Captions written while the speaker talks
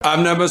I've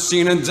never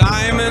seen a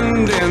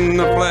diamond in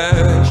the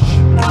flesh.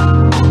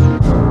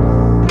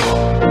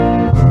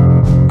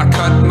 I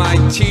cut my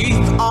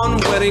teeth on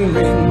wedding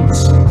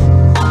rings.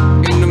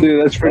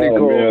 Dude, that's pretty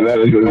cool. Man, that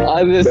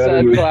is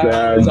a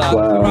sad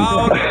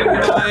clown.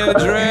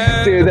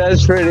 Dude,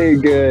 that's pretty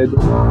good.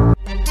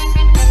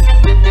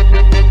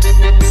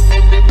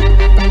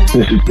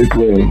 This is The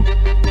Gloom,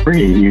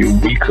 bringing you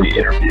weekly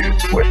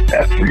interviews with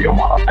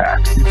F3Omaha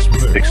packs,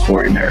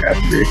 exploring their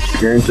F3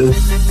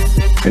 experiences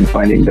and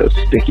finding those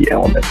sticky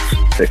elements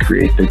that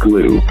create the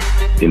glue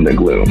in the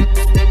gloom.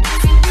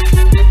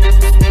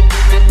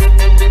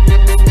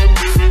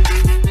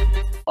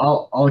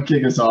 I'll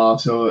kick us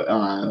off.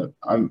 So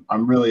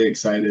I'm really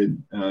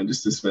excited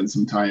just to spend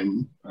some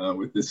time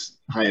with this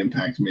high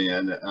impact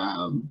man.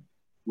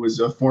 Was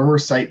a former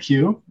site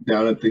Q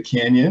down at the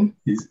Canyon.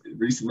 He's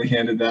recently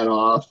handed that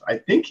off. I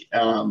think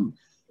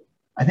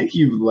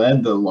you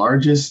led the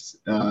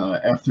largest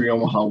F3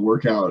 Omaha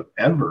workout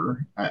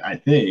ever. I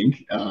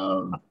think.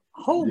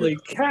 Holy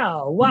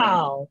cow!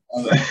 Wow.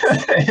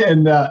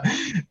 and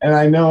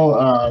I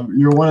know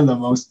you're one of the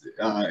most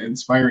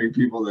inspiring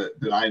people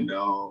that I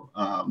know.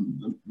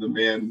 The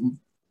man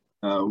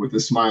with a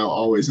smile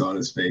always on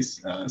his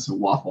face. So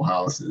Waffle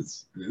House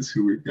is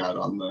who we've got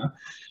on the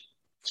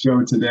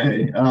show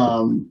today.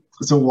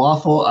 So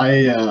Waffle,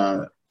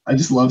 I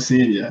just love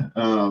seeing you,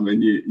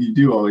 and you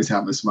do always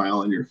have a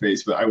smile on your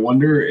face. But I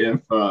wonder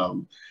if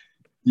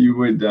you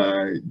would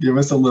give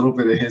us a little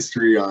bit of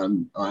history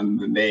on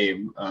the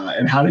name,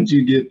 and how did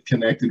you get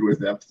connected with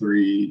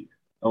F3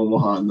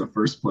 Omaha in the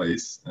first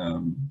place?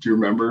 Do you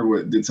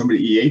remember? Did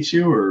somebody EH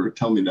you, or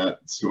tell me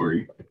that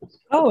story?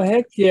 Oh,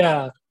 heck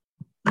yeah.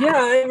 Yeah,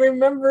 I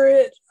remember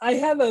it. I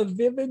have a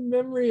vivid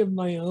memory of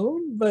my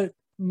own, but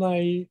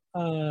my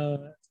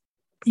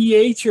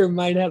EHer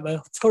might have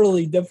a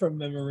totally different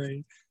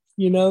memory.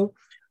 You know,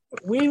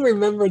 we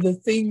remember the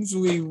things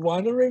we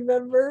want to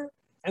remember.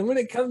 And when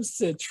it comes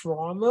to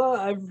trauma,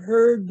 I've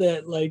heard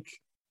that like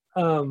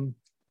when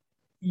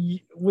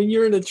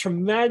you're in a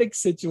traumatic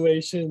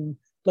situation,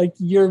 like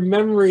your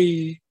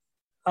memory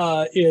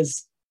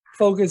is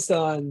focused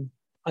on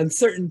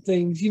certain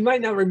things. You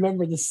might not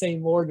remember the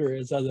same order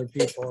as other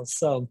people.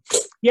 So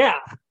yeah,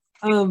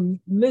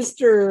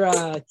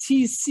 Mr.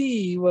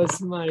 TC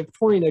was my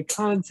point of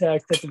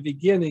contact at the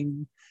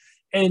beginning.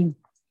 And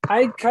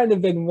I'd kind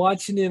of been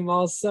watching him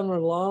all summer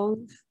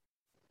long.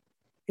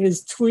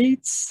 His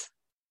tweets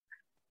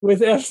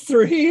with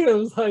F3, I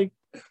was like,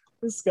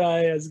 this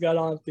guy has got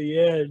off the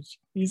edge.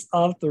 He's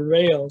off the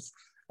rails.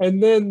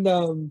 And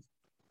then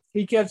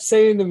he kept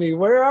saying to me,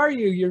 where are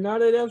you? You're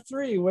not at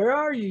F3. Where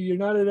are you? You're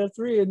not at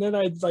F3. And then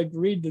I'd like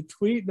read the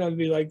tweet and I'd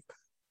be like,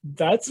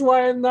 that's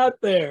why I'm not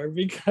there,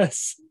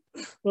 because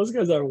those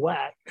guys are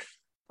whack.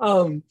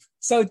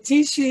 So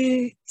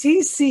TC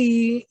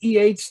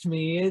EH'd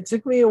me. It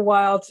took me a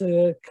while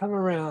to come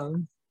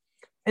around.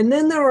 And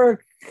then there were,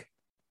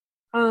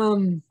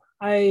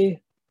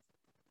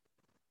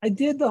 I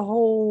did the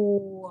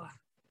whole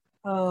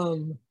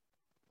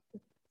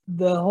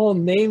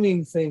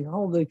naming thing.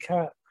 Holy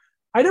crap.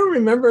 I don't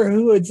remember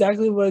who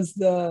exactly was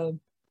the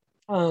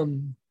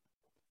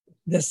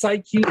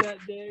site Q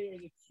that day or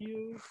the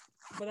Q,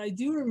 but I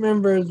do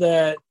remember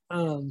that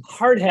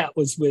Hard Hat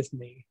was with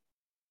me.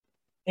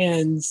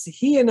 And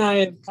he and I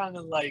have kind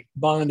of like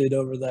bonded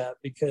over that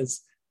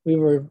because we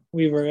were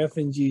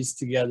F&Gs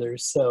together.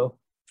 So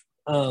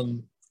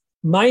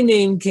my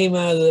name came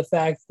out of the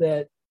fact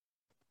that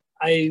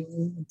I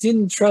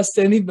didn't trust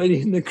anybody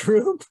in the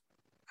group.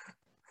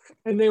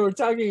 And they were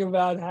talking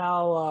about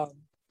how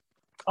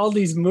all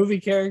these movie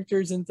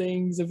characters and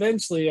things,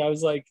 eventually I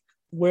was like,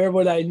 where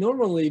would I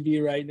normally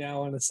be right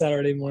now on a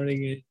Saturday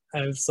morning?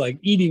 I was like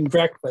eating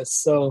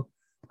breakfast. So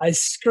I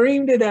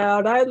screamed it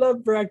out. I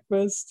love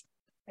breakfast.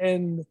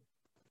 And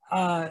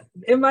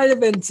it might have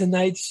been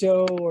Tonight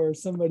Show or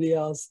somebody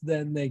else.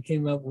 Then they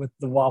came up with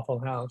the Waffle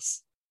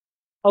House.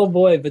 Oh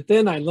boy. But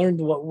then I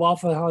learned what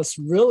Waffle House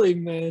really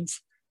meant.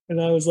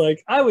 And I was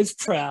like, I was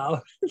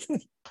proud.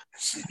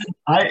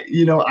 I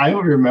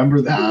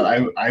remember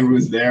that. I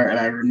was there, and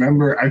I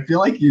remember, I feel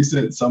like you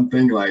said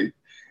something like,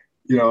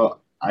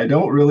 I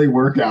don't really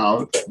work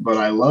out, but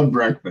I love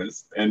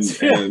breakfast. And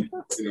it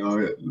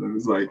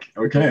was like,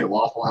 okay,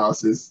 Waffle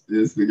House is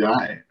the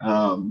guy.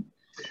 And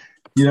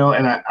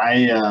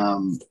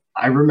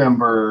I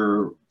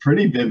remember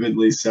pretty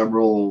vividly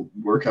several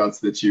workouts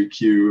that you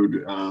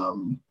cued.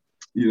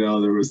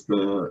 There was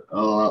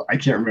I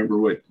can't remember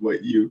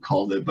what you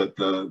called it, but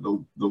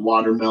the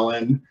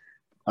watermelon,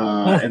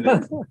 and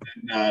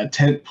then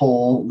tent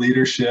pole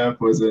leadership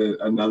was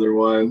another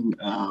one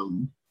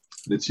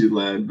that you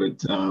led. But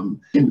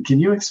can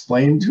you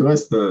explain to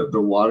us the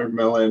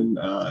watermelon?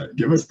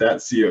 Give us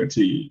that COT.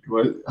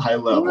 What high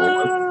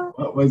level?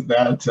 What was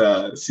that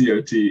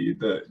COT?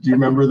 Do you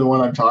remember the one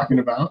I'm talking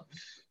about?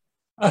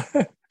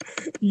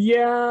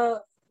 Yeah.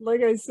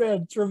 Like I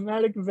said,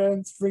 traumatic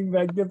events bring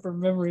back different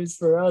memories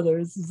for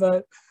others.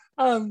 But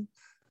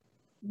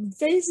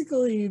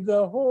basically,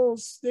 the whole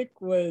stick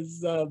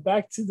was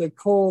back to the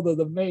cold of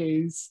the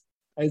maze,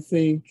 I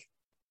think.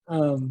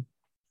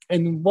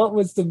 And what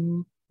was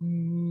the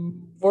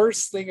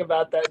worst thing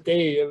about that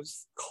day? It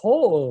was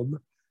cold.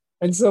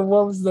 And so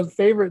what was the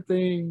favorite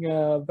thing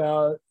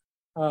about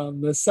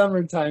the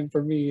summertime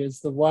for me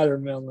is the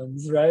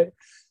watermelons, right?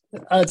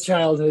 A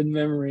childhood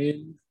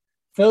memory.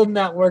 Phil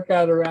not work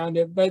out around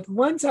it. But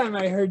one time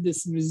I heard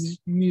this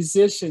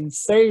musician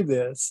say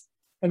this,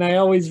 and I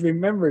always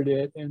remembered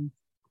it. And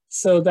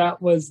so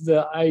that was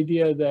the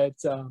idea that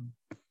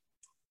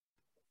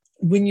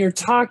when you're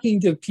talking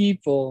to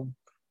people,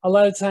 a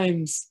lot of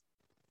times,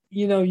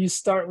 you know, you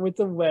start with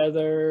the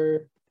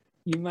weather,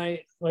 you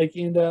might like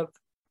end up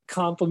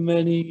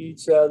complimenting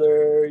each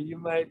other, you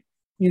might,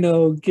 you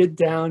know, get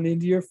down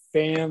into your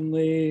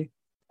family,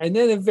 and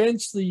then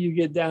eventually you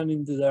get down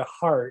into their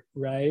heart,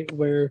 right?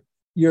 Where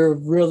you're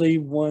really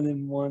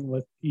one-on-one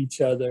with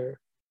each other.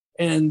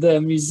 And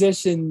the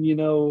musician, you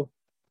know,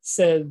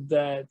 said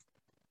that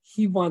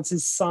he wants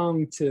his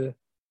song to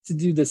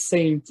do the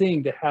same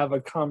thing, to have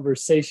a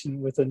conversation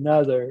with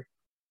another.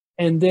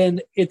 And then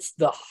it's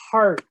the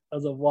heart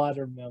of the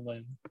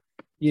watermelon,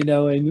 you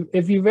know. And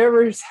if you've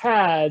ever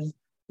had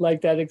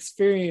like that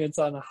experience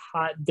on a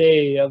hot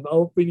day of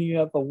opening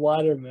up a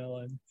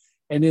watermelon,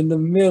 and in the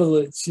middle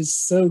it's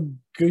just so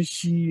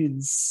gushy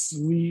and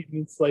sweet,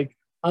 and it's like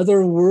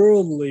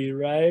otherworldly,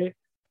 right?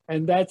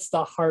 And that's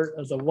the heart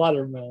of the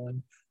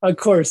watermelon. Of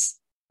course,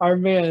 our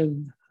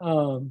man,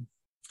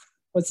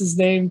 what's his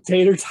name,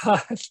 Tater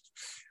Tot.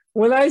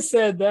 When I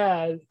said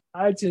that,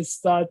 I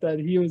just thought that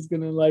he was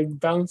gonna like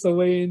bounce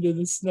away into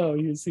the snow.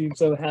 He seemed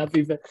so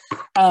happy. But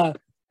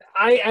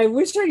I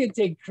wish I could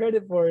take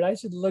credit for it. I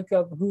should look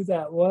up who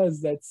that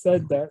was that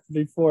said that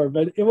before.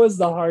 But it was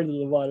the heart of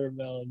the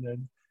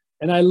watermelon,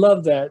 and I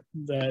love that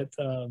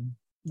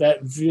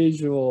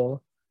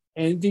visual,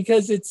 and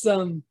because it's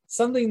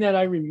something that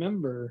I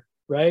remember,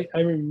 right?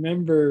 I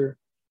remember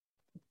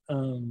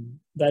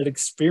that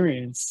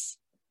experience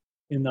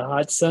in the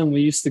hot sun.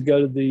 We used to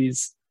go to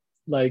these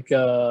like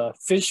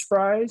fish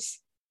fries,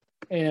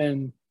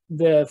 and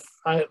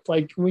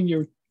like when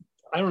you're,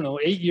 I don't know,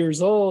 8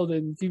 years old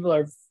and people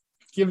are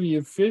giving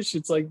you fish,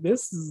 it's like,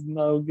 this is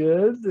no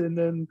good. And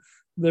then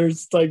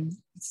there's like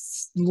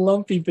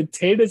lumpy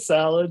potato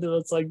salad, and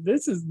it's like,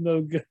 this is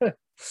no good.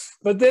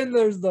 But then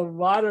there's the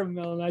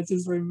watermelon. I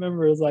just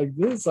remember it's like,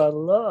 this I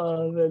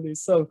love. And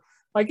so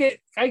I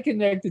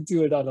connected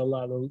to it on a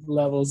lot of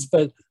levels.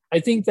 But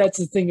I think that's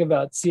the thing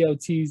about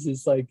CLTs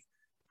is like,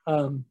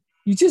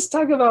 you just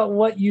talk about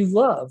what you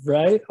love,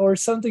 right? Or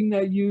something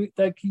that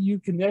you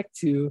connect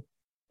to,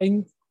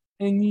 and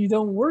you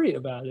don't worry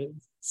about it.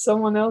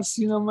 Someone else,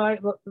 you know, might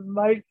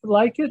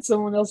like it.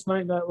 Someone else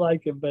might not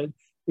like it. But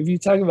if you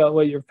talk about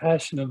what you're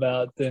passionate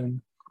about,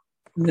 then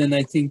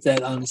I think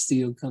that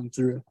honesty will come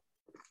through.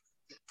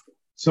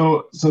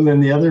 So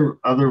then the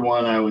other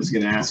one I was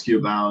going to ask you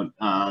about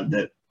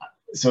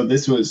so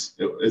this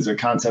is a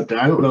concept, and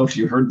I don't know if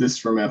you heard this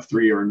from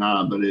F3 or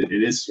not, but it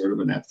is sort of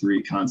an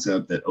F3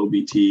 concept that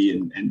OBT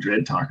and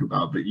Dread talk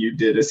about. But you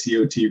did a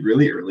COT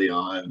really early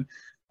on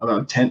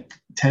about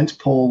tent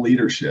pole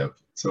leadership.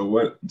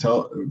 So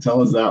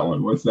tell us that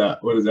one. What's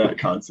that? What does that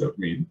concept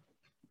mean?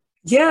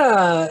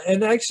 Yeah,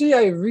 and actually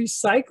I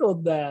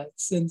recycled that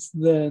since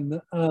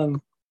then.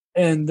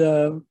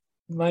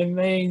 My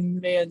main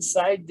man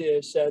side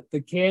dish at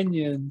the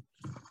Canyon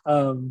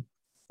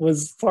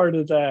was part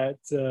of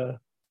that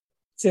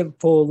tent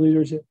pole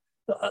leadership.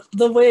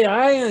 The way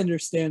I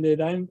understand it,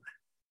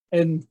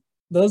 and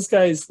those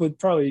guys would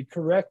probably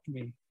correct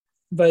me,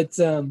 but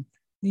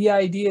the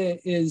idea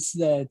is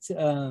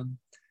that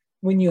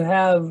when you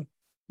have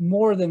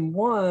more than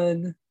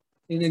one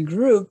in a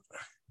group,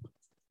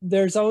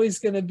 there's always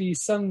going to be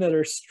some that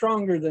are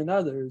stronger than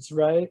others,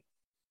 right?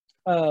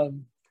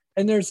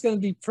 And there's going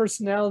to be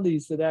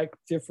personalities that act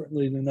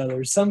differently than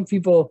others. Some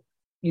people,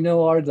 you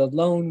know, are the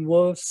lone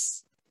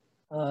wolves.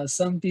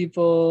 Some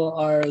people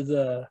are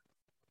the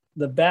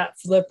bat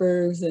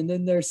flippers. And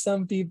then there's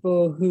some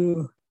people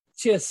who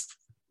just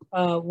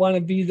want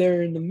to be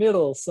there in the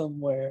middle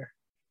somewhere.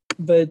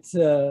 But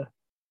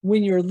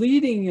when you're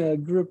leading a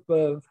group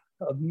of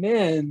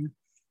men,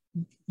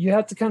 you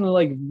have to kind of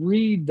like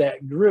read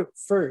that group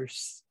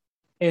first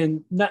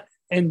and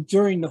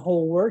during the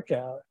whole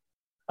workout.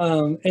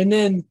 And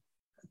then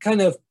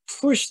kind of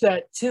push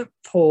that tent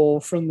pole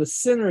from the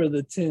center of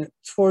the tent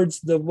towards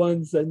the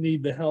ones that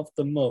need the help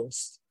the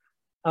most,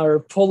 or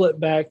pull it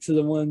back to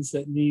the ones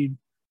that need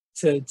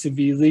to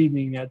be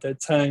leading at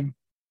that time.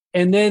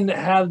 And then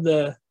have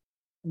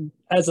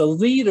as a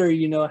leader,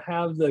 you know,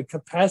 have the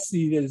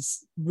capacity to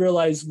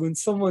realize when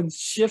someone's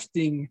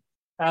shifting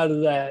out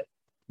of that,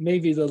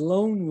 maybe the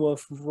lone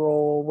wolf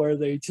role where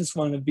they just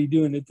want to be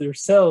doing it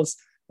themselves,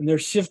 and they're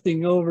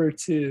shifting over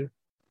to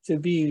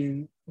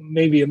being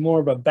maybe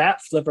more of a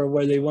bat flipper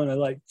where they want to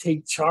like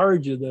take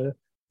charge of the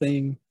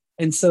thing.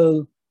 And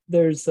so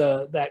there's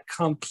that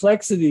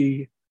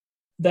complexity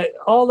that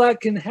all that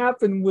can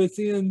happen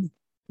within,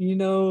 you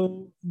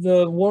know,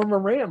 the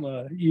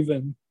warm-a-rama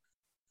even,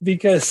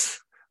 because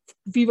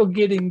people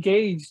get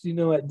engaged, you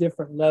know, at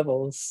different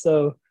levels.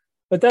 So,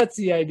 but that's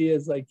the idea,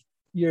 is like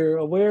you're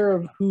aware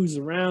of who's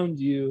around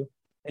you,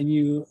 and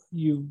you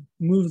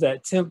move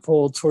that tent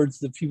pole towards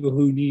the people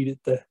who need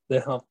it the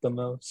help the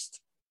most.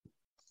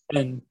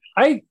 And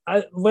I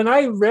when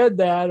I read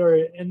that,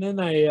 and then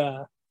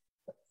I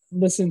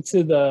listened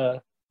to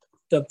the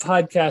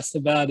podcast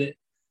about it,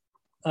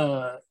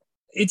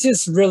 it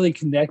just really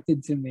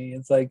connected to me.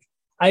 It's like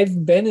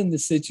I've been in the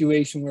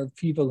situation where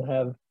people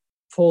have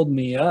pulled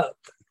me up,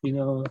 you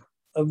know,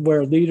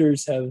 where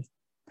leaders have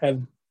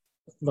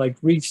like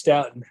reached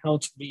out and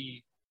helped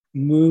me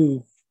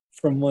move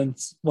from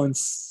one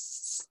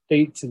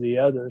state to the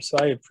other. So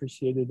I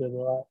appreciated it a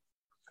lot.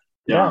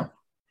 Yeah.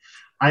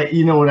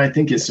 You know what I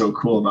think is so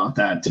cool about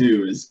that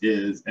too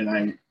is and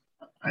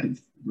I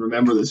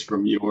remember this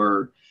from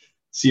your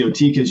COT,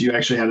 because you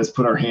actually had us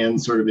put our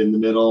hands sort of in the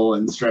middle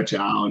and stretch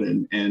out,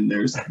 and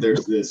there's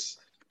this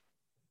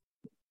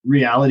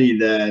reality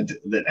that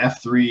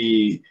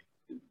F3,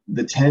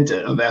 the tent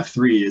of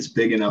F3 is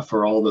big enough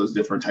for all those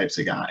different types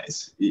of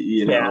guys,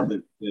 you know,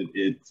 that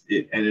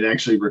it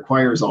actually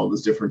requires all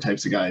those different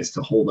types of guys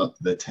to hold up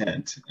the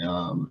tent.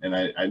 And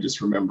I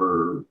just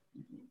remember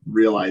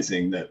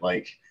realizing that,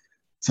 like,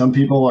 some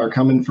people are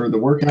coming for the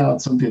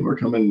workout, some people are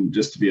coming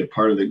just to be a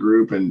part of the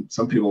group, and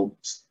some people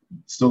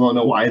still don't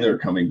know why they're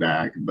coming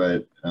back,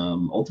 but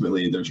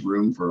ultimately there's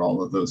room for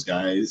all of those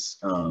guys.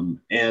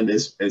 And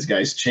as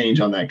guys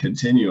change on that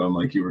continuum,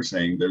 like you were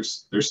saying,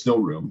 there's still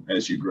room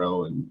as you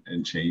grow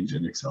and change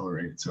and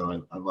accelerate.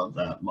 So I love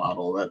that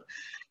model. That,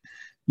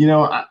 you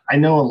know, I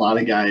know a lot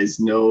of guys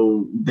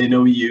know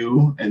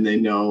you, and they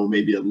know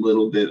maybe a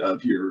little bit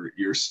of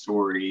your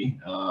story.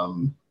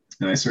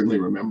 And I certainly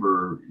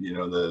remember, you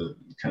know, the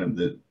kind of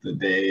the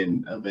day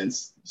and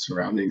events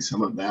surrounding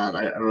some of that.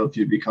 I don't know if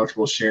you'd be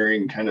comfortable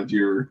sharing kind of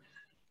your,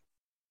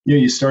 you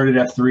know, you started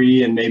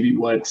F3 and maybe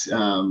what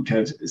kind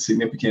of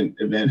significant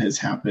event has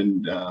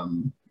happened,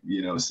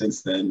 you know,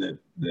 since then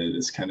that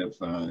has kind of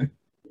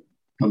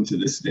come to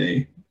this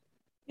day.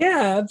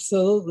 Yeah,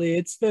 absolutely.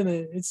 It's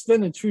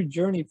been a true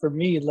journey for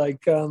me.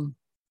 Like,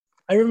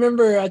 I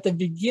remember at the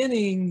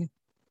beginning,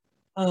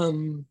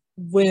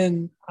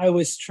 when I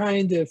was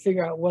trying to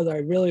figure out whether I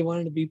really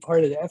wanted to be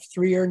part of the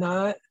F3 or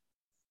not,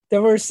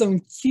 there were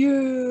some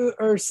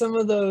some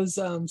of those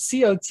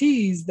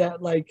COTs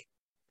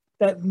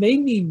that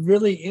made me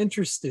really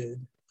interested.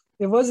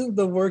 It wasn't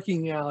the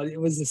working out, it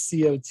was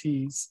the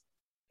COTs.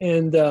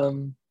 And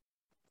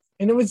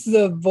it was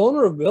the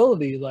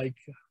vulnerability. Like,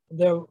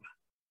 the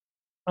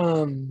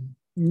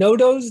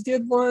Nodos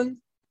did one,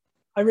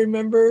 I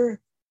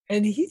remember,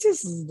 and he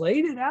just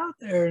laid it out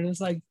there, and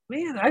it's like,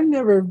 man, I've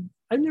never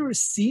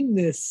seen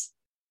this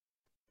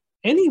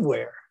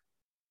anywhere,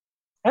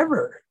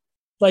 ever.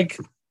 Like,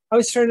 I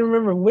was trying to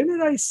remember, when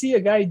did I see a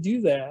guy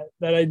do that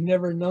I'd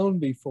never known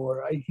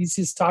before? He's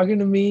just talking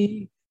to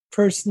me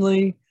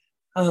personally,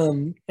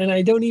 and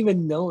I don't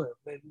even know him.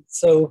 And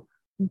so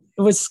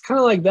it was kind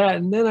of like that.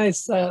 And then I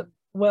thought,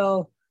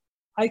 well,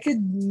 I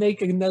could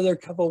make another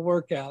couple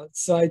workouts.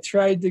 So I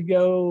tried to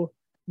go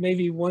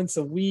maybe once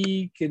a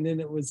week, and then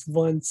it was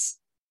once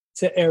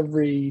to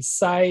every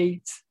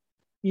site.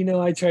 You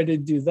know, I tried to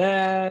do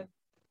that.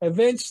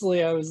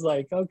 Eventually, I was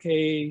like,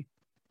 okay,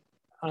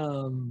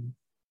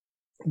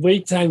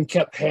 wait time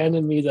kept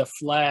handing me the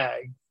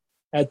flag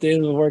at the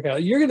end of the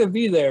workout. You're going to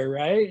be there,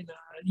 right?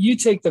 You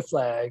take the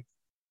flag.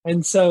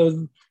 And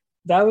so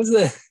that was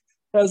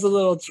a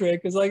little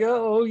trick. It's like,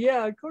 oh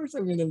yeah, of course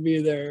I'm going to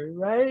be there,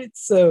 right?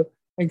 So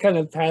I'm kind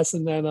of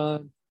passing that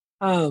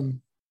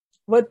on.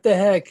 What the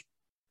heck?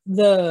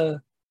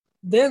 Then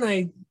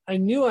I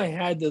knew I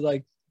had to,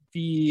 like,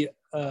 be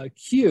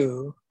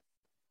Q.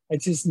 I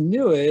just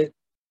knew it.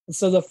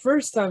 So the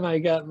first time I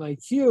got my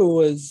Q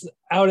was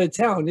out of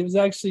town. It was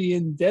actually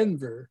in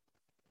Denver.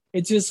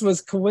 It just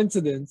was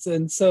coincidence.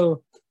 And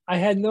so I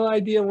had no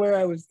idea where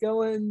I was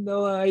going,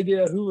 no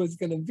idea who was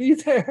going to be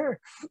there,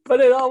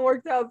 but it all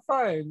worked out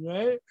fine,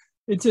 right?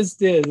 It just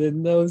did.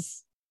 And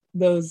those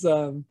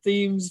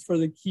themes for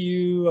the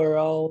Q are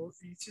all,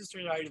 you just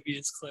try to be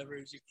as clever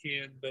as you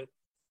can, but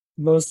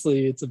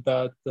mostly it's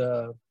about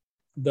the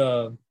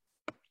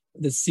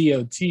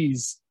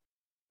COTs,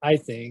 I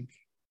think,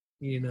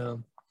 you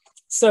know.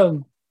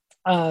 So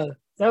that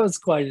was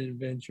quite an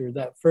adventure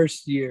that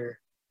first year.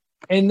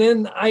 And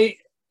then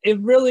it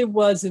really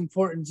was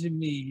important to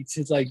me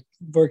to, like,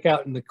 work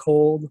out in the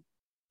cold.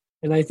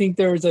 And I think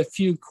there was a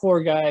few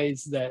core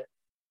guys that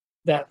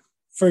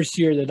first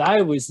year that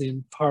I was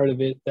in part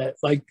of it, that,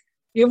 like,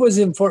 it was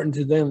important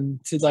to them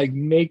to, like,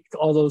 make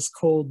all those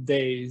cold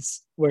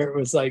days where it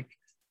was, like,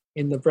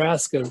 in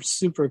Nebraska,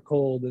 super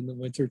cold in the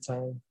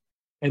wintertime.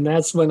 And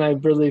that's when I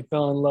really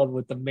fell in love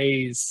with the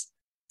maze,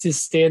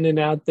 just standing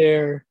out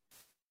there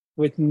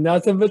with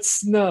nothing but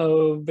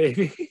snow,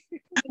 baby.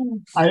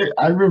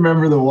 I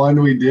remember the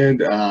one we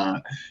did,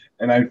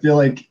 and I feel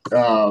like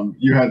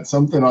you had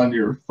something on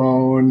your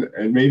phone,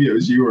 and maybe it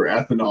was you or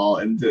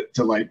Ethanol, and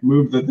to like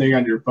move the thing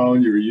on your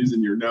phone, you were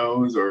using your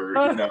nose, or,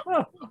 you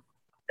know,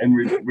 and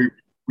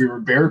we were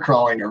bear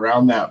crawling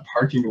around that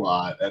parking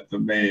lot at the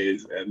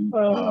maze, and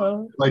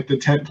like the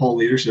tent pole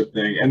leadership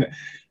thing. And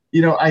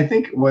You know, I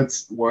think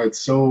what's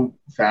so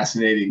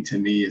fascinating to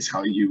me is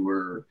how you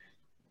were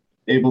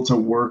able to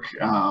work.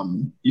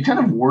 You kind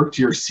of worked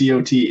your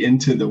COT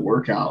into the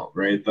workout,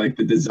 right? Like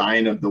the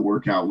design of the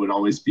workout would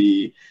always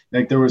be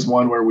like there was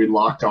one where we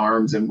locked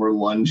arms and we're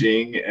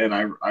lunging, and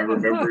I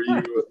remember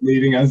you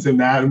leading us in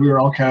that, and we were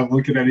all kind of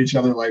looking at each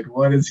other like,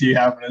 what is he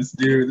having us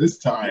do this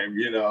time,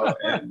 you know?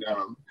 And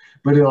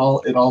but it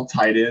all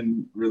tied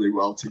in really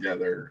well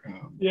together,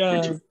 Yeah,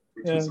 which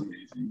yeah. was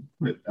amazing.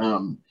 But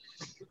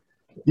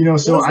you know,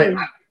 so Those are,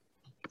 oh,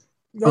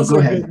 those go are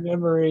ahead. good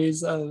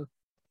memories.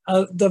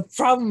 The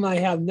problem I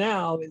have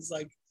now is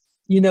like,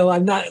 you know,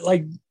 I'm not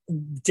like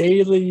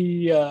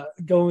daily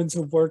going to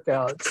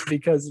workouts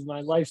because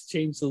my life's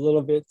changed a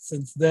little bit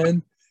since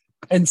then,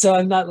 and so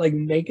I'm not like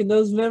making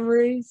those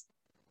memories.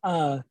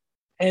 And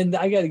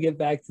I got to get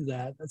back to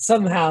that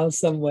somehow,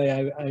 some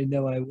way. I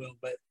know I will,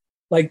 but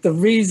like the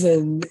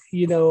reason,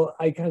 you know,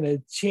 I kind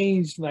of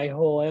changed my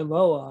whole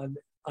MO on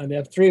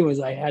F3 was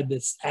I had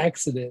this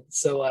accident,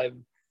 so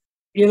I'm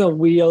in a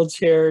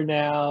wheelchair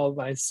now.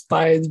 My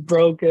spine's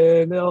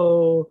broken.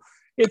 Oh,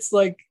 it's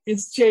like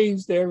it's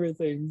changed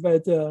everything.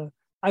 But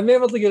I'm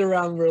able to get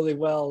around really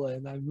well,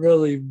 and I'm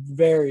really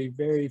very,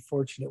 very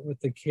fortunate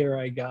with the care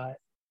I got.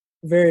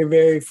 Very,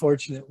 very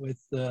fortunate with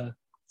the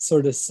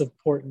sort of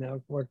support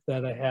network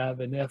that I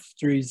have, and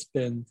F3's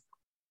been,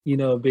 you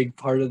know, a big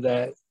part of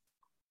that.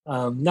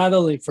 Not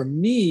only for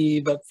me,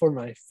 but for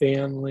my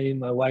family.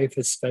 My wife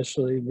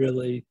especially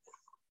really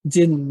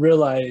didn't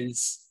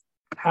realize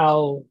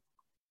how,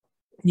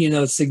 you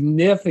know,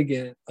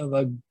 significant of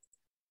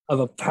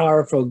a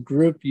powerful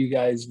group you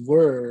guys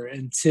were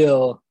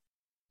until,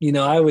 you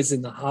know, I was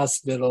in the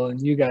hospital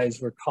and you guys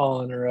were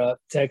calling her up,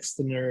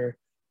 texting her.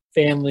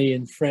 Family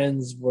and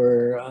friends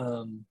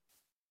were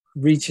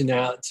reaching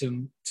out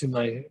to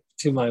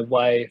my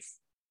wife.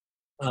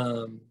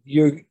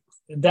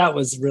 That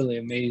was really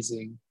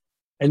amazing,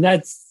 and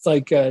that's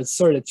like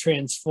sort of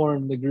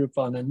transformed the group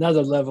on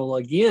another level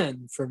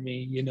again for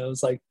me. You know,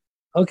 it's like,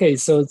 okay,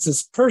 so it's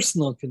this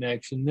personal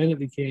connection, then it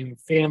became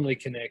family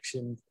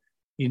connection,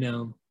 you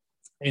know,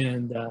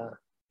 and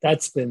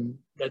that's been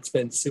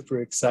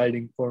super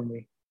exciting for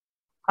me.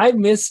 I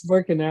miss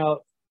working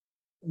out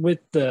with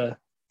the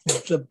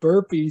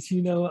burpees.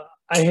 You know,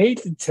 I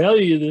hate to tell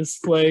you this,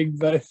 Flag,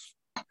 but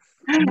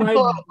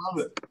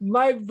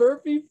my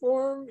burpee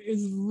form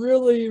is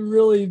really,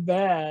 really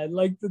bad.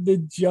 Like the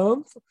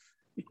jump,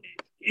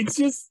 it's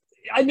just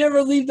I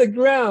never leave the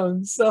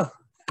ground. So,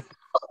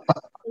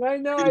 and I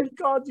know I've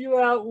called you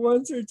out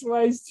once or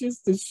twice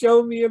just to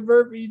show me a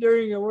burpee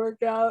during a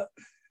workout.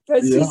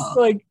 That's just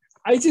like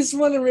I just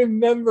want to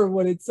remember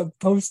what it's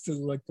supposed to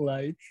look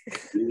like.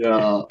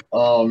 Yeah.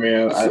 Oh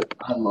man,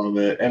 I love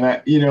it. And I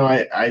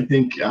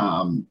think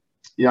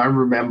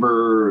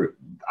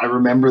I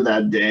remember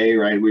that day,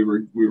 right? We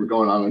were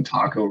going on a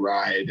taco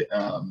ride.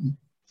 And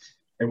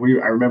I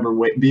remember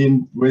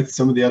being with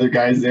some of the other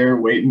guys there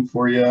waiting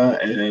for you,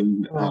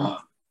 and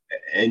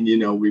you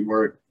know, we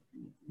were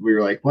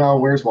like, well,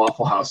 where's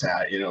Waffle House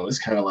at? You know, it was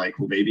kind of like,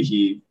 well, maybe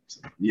he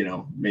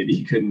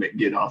couldn't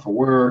get off of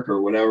work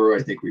or whatever.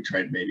 I think we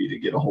tried maybe to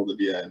get a hold of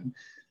you, and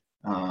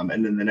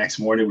then the next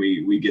morning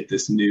we get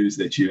this news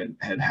that you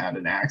had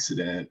an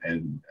accident,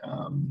 and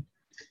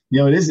you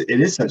know, it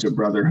is such a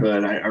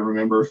brotherhood. I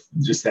remember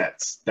just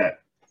that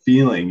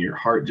feeling. Your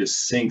heart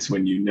just sinks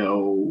when you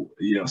know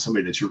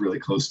somebody that you're really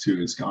close to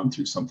has gone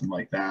through something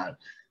like that.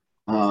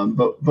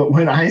 But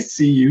when I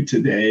see you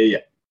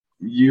today,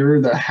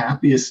 you're the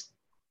happiest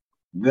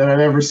that I've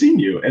ever seen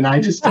you, and I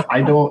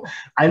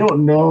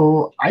don't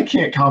know, I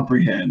can't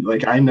comprehend.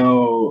 Like I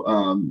know,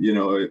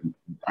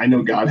 I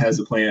know God has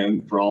a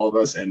plan for all of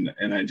us, and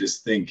I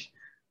just think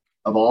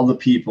of all the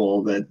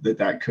people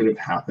that could have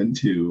happened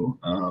to.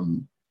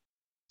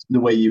 The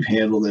way you've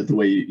handled it, the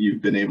way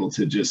you've been able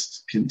to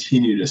just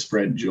continue to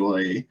spread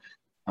joy,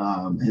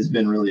 has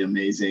been really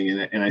amazing.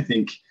 And I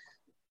think,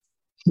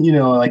 you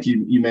know, like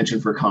you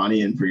mentioned for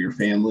Connie and for your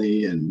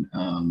family, and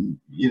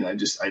you know, I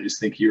just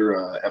think you're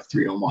a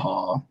F3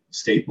 Omaha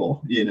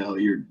staple. You know,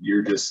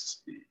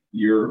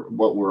 you're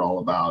what we're all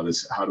about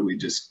is how do we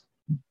just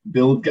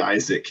build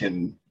guys that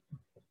can,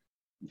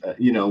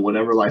 you know,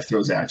 whatever life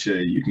throws at you,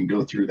 you can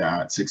go through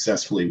that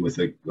successfully with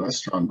a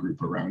strong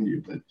group around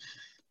you. But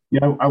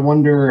yeah, I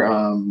wonder,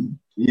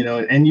 you know,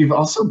 and you've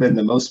also been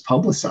the most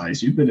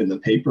publicized. You've been in the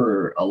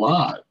paper a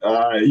lot.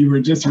 You were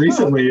just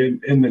recently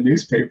in the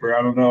newspaper.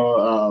 I don't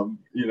know,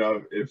 you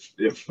know,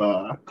 if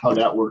how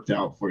that worked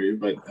out for you,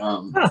 but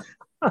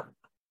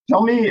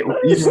tell me, you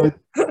know,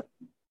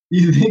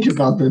 you think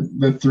about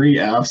the three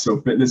F's, so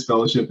fitness,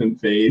 fellowship,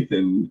 and faith,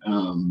 and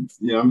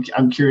you know,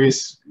 I'm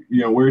curious,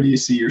 you know, where do you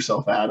see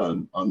yourself at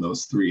on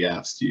those three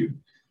F's?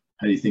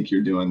 How do you think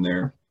you're doing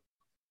there?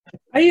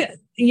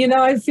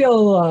 I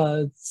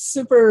feel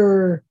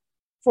super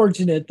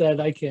fortunate that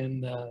I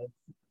can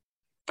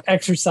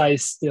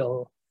exercise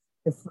still.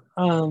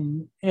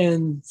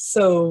 And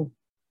so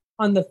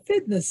on the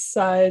fitness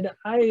side,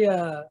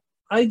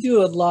 I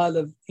do a lot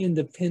of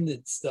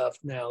independent stuff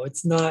now.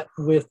 It's not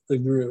with the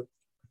group.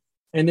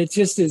 And it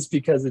just is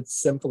because it's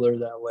simpler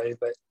that way.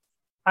 But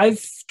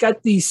I've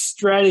got these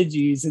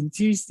strategies, and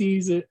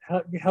TC's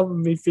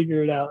helping me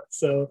figure it out.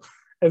 So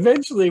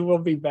eventually we'll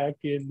be back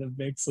in the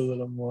mix a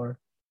little more.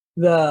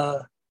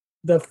 The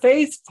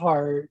faith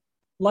part,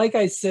 like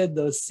I said,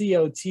 those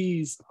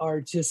COTs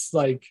are just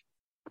like,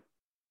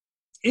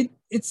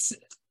 it's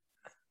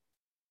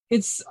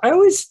I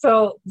always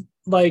felt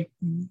like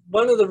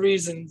one of the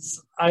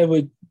reasons I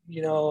would,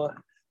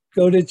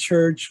 go to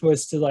church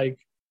was to like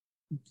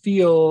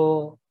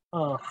feel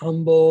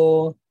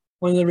humble.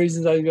 One of the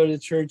reasons I go to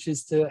church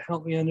is to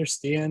help me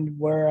understand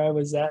where I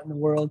was at in the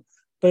world.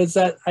 But it's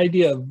that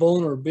idea of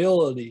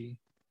vulnerability.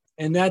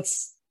 And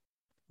that's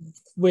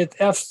with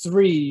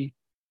F3,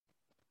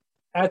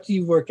 after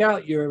you work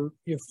out, you're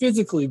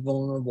physically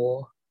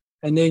vulnerable.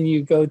 And then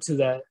you go to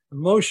that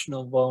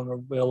emotional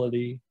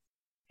vulnerability.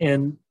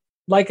 And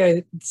like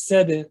I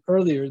said it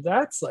earlier,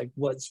 that's like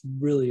what's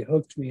really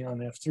hooked me on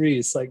F3.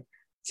 It's like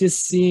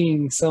just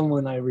seeing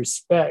someone I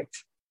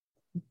respect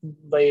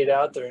lay it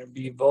out there and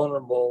be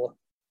vulnerable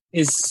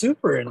is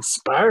super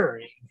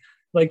inspiring.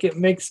 Like it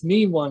makes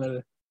me want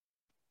to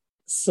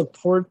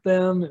support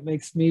them. It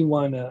makes me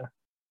want to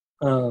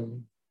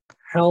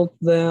help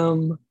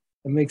them.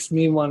 It makes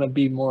me want to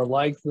be more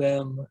like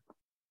them.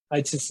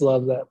 I just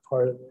love that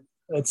part of it.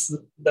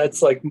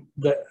 That's like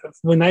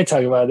when I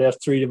talk about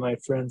F3 to my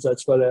friends,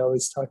 that's what I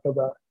always talk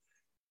about.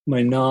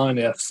 My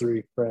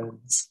non-F3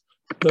 friends,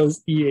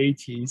 those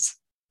EATs.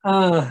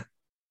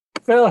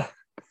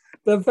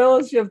 The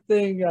fellowship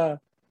thing, I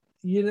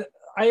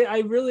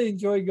really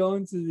enjoy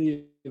going to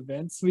the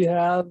events we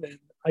have, and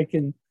I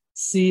can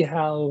see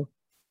how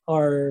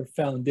our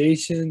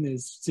foundation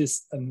is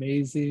just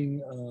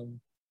amazing,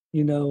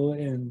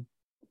 and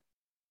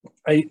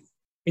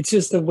it's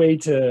just a way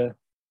to,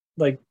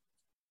 like,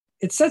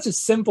 it's such a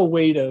simple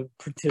way to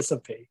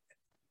participate.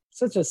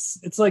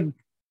 It's like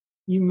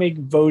you make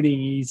voting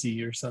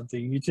easy or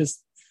something.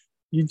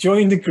 You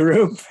join the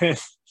group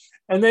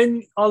and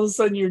then all of a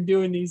sudden you're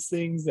doing these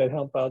things that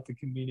help out the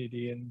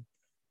community. And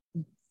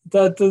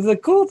the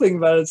cool thing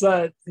about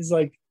it is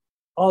like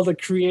all the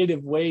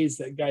creative ways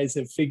that guys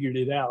have figured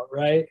it out,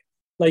 right?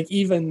 Like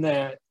even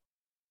that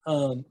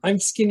I'm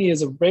skinny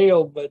as a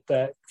rail, but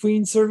that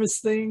Queen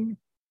service thing,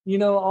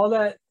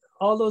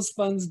 all those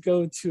funds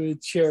go to a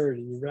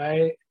charity,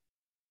 right?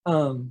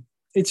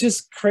 It's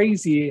just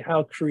crazy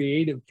how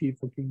creative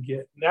people can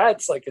get.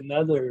 That's like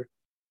another,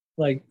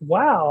 like,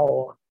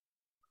 wow,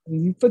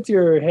 you put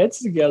your heads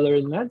together,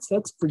 and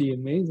that's pretty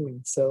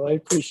amazing. So I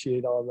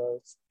appreciate all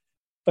those.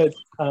 But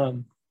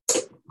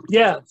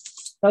yeah,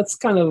 that's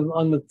kind of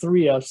on the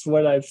 3Fs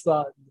what I've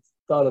thought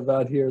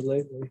about here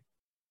lately.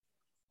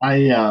 I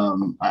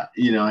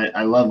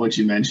love what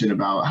you mentioned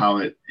about how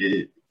it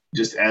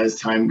just as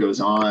time goes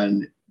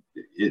on,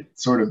 it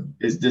sort of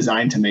is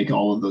designed to make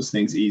all of those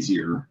things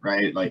easier,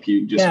 right? Like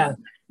you just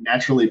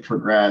naturally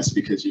progress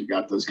because you've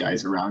got those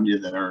guys around you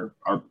that are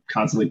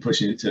constantly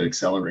pushing it to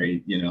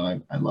accelerate.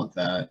 I love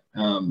that.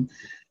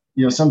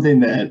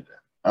 Something that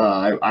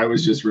I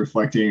was just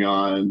reflecting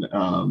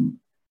on,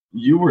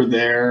 you were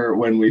there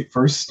when we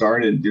first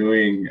started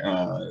doing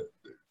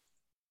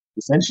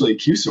essentially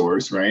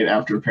Q-Source, right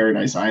after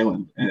Paradise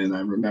Island. And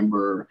I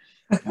remember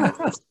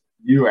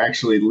you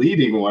actually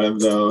leading one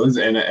of those,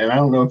 and I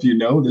don't know if you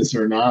know this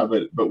or not,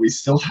 but we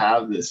still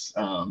have this.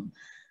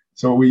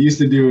 So what we used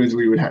to do is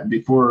we would have,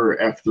 before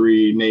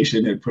F3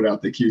 Nation had put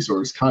out the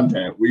Q-Source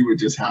content, we would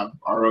just have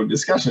our own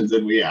discussions,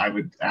 and I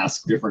would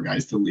ask different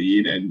guys to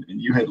lead, and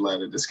you had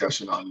led a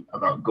discussion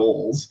about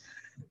goals.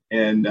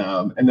 And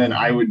then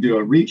I would do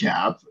a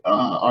recap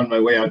on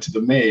my way out to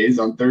the maze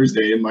on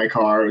Thursday in my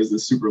car. It was a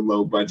super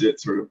low budget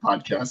sort of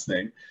podcast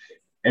thing.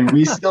 And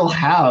we still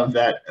have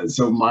that.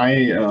 So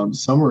my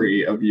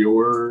summary of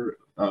your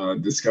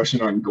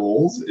discussion on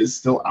goals is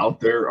still out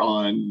there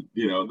on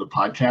the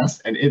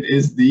podcast, and it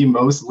is the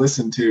most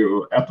listened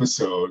to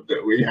episode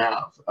that we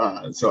have.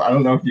 So I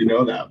don't know if you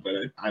know that,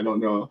 but I don't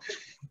know.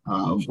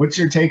 What's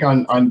your take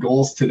on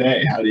goals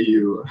today? How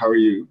are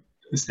you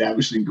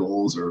establishing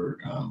goals or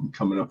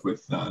coming up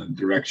with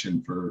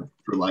direction for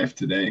life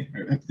today?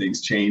 Have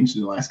things changed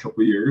in the last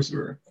couple of years?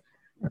 Or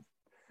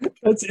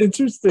that's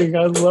interesting.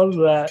 I love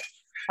that.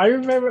 I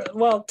remember,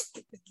 well,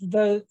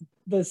 the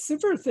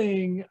super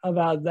thing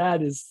about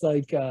that is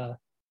like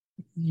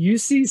you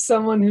see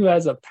someone who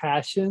has a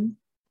passion,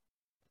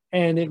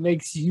 and it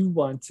makes you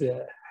want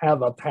to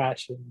have a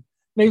passion.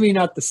 Maybe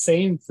not the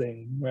same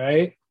thing,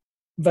 right?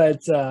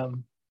 But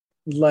I'll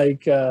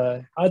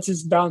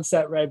just bounce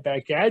that right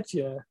back at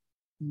you,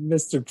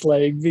 Mr.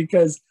 Plague,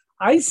 because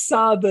I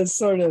saw the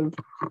sort of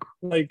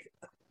like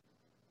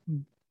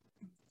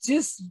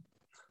just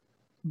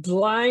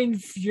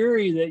blind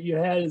fury that you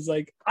had. Is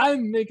like,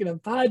 I'm making a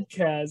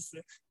podcast.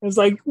 I was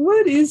like,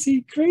 what is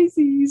he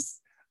crazy?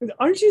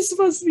 Aren't you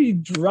supposed to be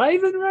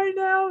driving right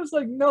now? It's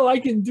like, no, I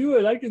can do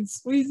it. I can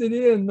squeeze it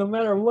in no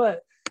matter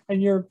what.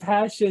 And your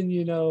passion,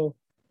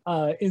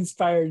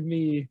 inspired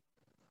me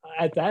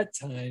at that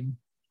time.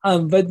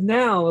 But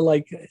now,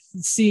 like,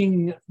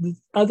 seeing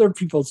other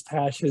people's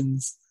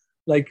passions,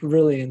 like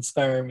really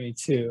inspire me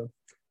too.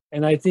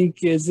 And I think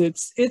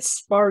it's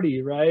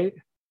Sparty, right?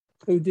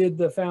 Who did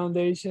the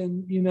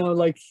foundation, you know,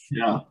 like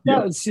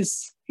that was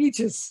just, he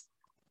just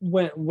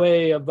went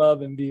way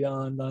above and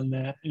beyond on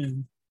that.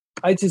 And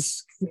I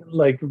just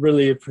like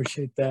really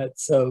appreciate that.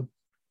 So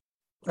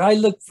I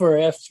look for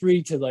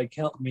F3 to like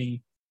help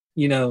me,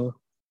 you know,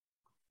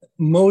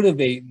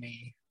 motivate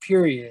me,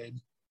 period.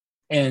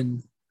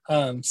 And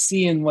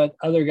seeing what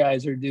other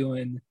guys are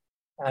doing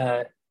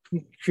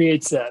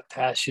creates that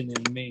passion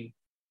in me.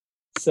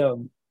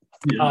 So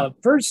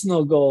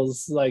personal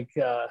goals like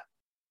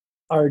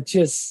are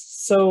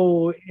just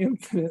so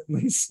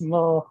infinitely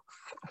small.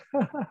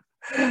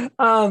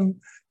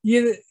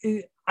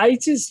 I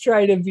just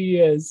try to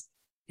be as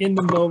in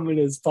the moment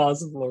as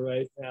possible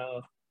right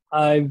now.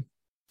 I've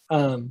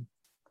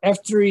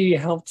F3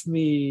 helped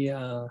me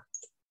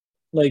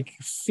like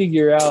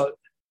figure out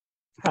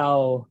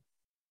how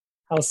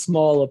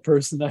small a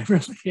person I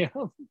really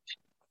am.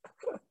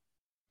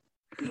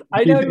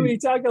 I know we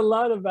talk a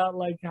lot about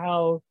like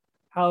how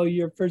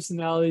your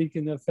personality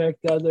can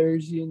affect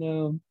others, you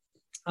know.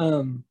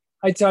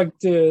 I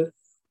talked to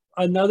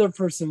another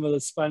person with a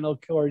spinal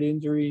cord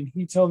injury, and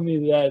he told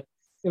me that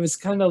it was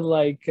kind of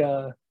like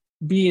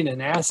being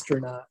an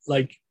astronaut.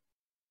 Like,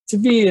 to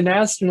be an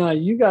astronaut,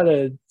 you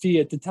gotta be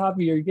at the top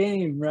of your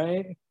game,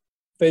 right?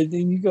 But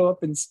then you go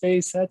up in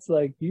space, that's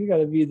like, you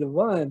gotta be the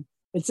one.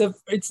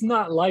 It's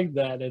not like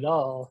that at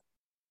all.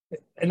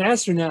 An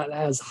astronaut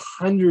has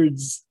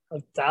hundreds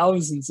of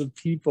thousands of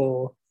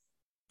people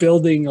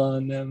building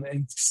on them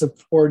and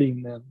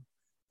supporting them.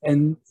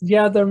 And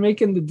yeah, they're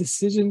making the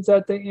decisions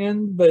at the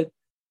end, but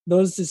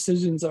those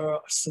decisions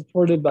are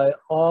supported by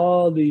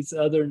all these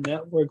other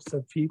networks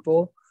of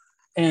people.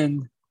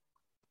 And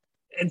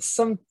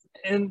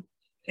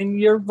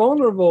you're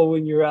vulnerable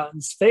when you're out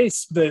in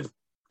space, but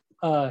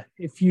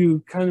if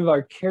you kind of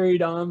are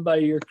carried on by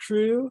your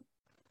crew,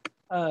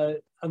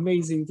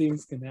 amazing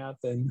things can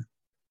happen.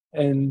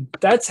 And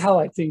that's how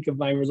I think of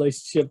my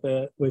relationship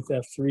with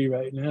F3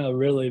 right now,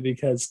 really,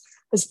 because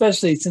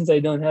especially since I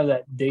don't have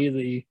that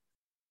daily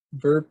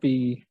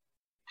burpee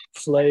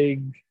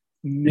plague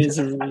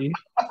misery.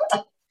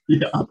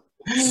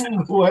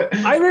 What?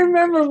 I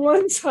remember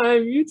one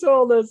time you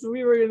told us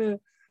we were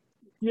gonna,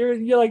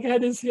 you like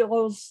had this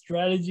whole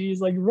strategies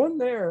like run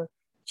there,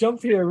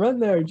 jump here, run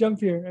there, jump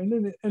here, and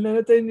then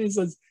at the end he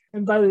says,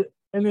 and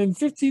in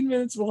 15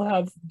 minutes we'll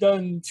have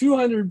done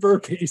 200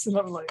 burpees, and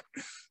I'm like,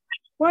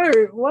 why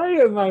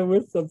am I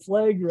with the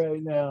plague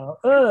right now?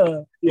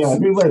 Yeah,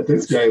 who let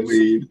this guy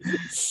lead?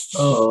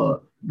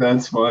 Oh,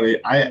 that's funny.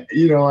 I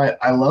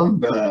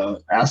love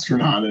the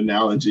astronaut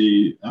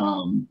analogy.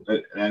 I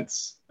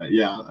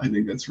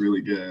think that's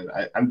really good.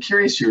 I'm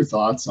curious your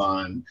thoughts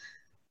on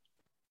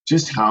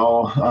just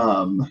how,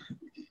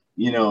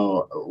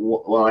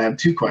 well, I have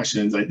two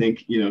questions. I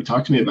think,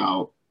 talk to me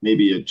about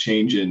maybe a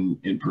change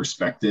in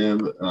perspective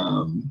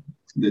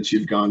that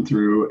you've gone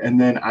through. And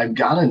then I've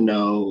got to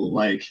know,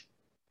 like,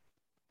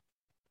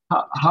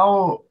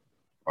 how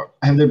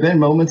have there been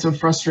moments of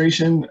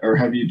frustration, or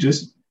have you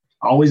just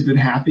always been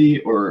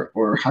happy,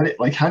 or how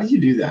do you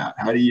do that?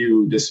 How do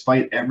you,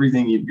 despite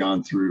everything you've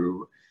gone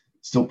through,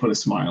 still put a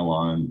smile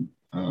on?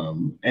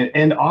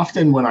 And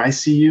often when I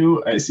see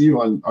you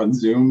on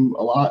Zoom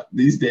a lot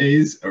these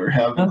days, or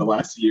have in the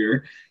last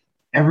year.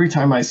 Every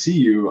time I see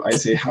you, I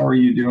say, "How are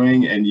you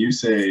doing?" And you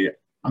say,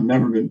 "I've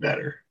never been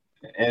better."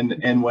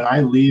 And when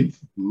I leave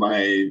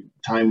my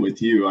time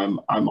with you, I'm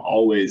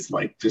always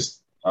like just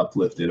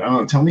uplifted. I don't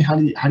know. Tell me, how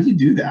do you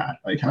do that?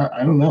 Like,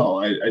 I don't know.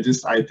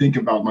 I think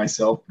about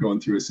myself going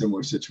through a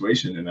similar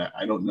situation, and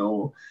I don't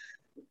know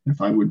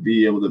if I would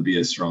be able to be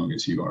as strong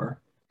as you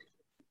are.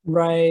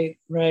 Right.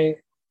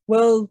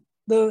 Well,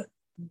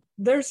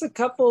 there's a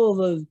couple of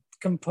the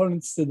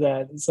components to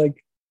that. It's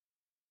like,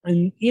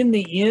 and in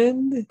the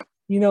end,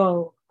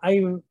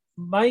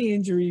 my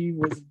injury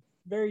was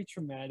very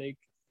traumatic,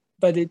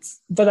 but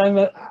I'm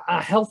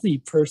a healthy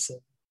person.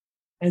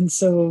 And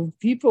so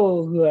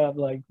people who have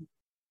like,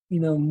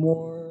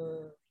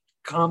 more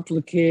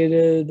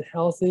complicated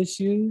health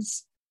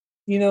issues,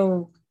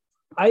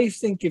 I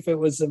think if it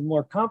was a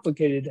more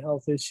complicated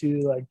health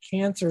issue like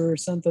cancer or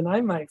something, I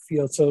might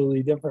feel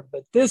totally different.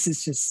 But this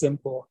is just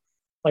simple.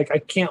 Like, I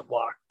can't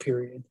walk,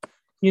 period.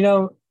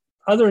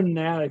 Other than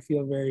that, I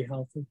feel very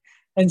healthy.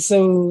 And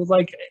so,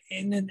 like,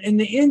 in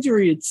the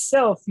injury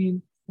itself,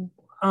 you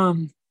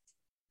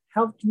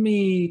helped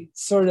me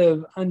sort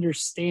of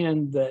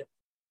understand that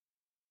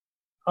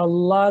a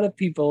lot of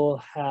people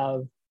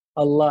have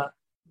a lot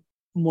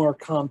more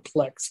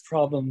complex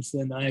problems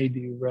than I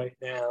do right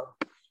now.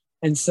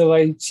 And so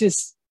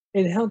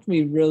it helped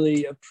me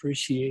really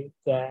appreciate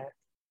that.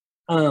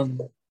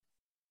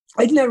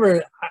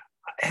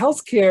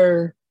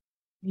 Healthcare,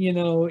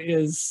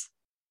 is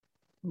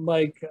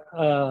like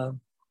a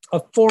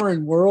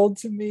foreign world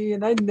to me,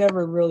 and I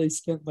never really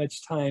spent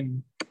much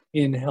time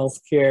in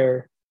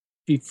healthcare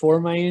before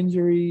my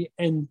injury.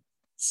 And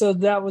so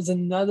that was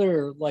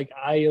another like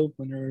eye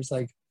opener. It's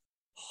like,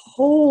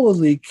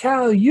 holy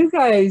cow, you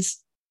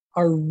guys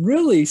are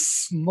really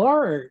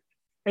smart.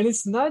 And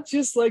it's not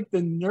just like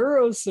the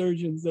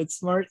neurosurgeons that's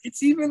smart.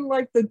 It's even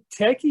like the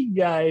techie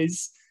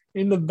guys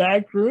in the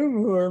back room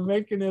who are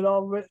making it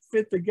all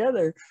fit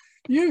together.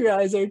 You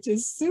guys are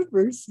just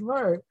super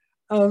smart.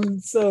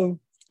 So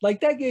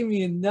like that gave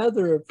me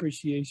another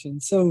appreciation.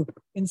 So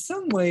in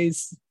some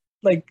ways,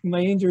 like my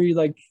injury,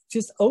 like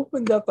just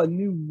opened up a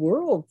new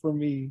world for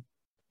me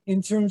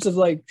in terms of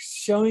like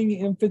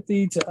showing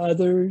empathy to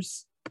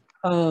others,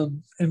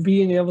 and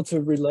being able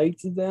to relate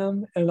to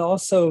them, and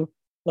also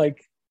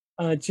like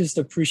just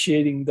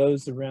appreciating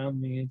those around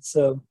me. And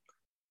so,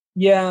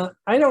 yeah,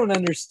 I don't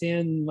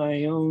understand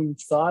my own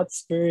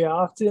thoughts very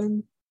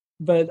often,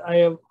 but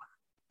I've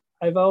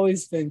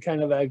always been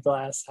kind of a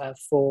glass half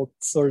full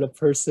sort of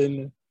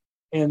person.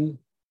 And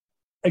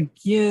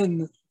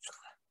again,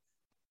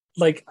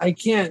 like I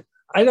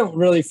don't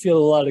really feel a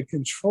lot of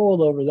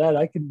control over that.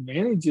 I can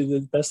manage it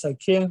as best I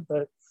can,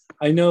 but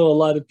I know a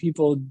lot of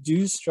people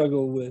do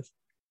struggle with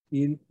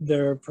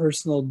their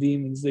personal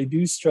demons. They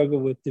do struggle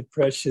with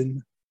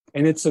depression,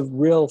 and it's a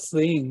real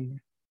thing.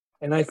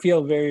 And I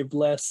feel very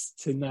blessed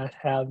to not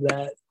have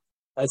that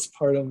as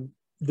part of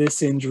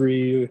this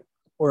injury,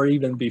 or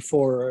even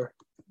before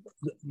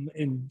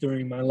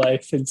during my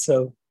life. And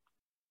so,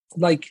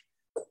 like,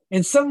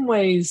 in some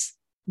ways,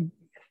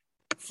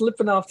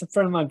 flipping off the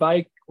front of my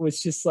bike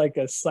was just like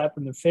a slap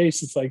in the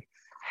face. It's like,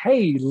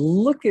 hey,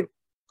 look at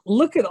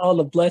all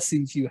the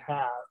blessings you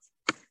have,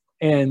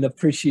 and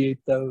appreciate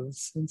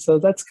those. And so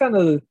that's kind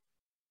of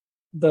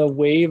the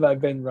wave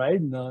I've been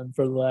riding on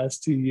for the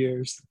last 2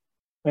 years.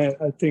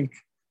 I think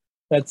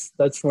that's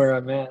where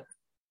I'm at.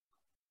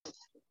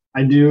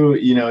 I do,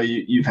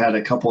 you've had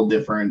a couple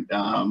different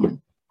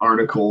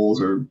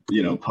articles or,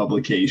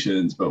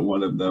 publications, but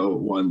one of the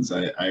ones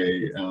I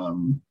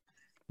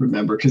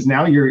remember, because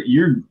now you're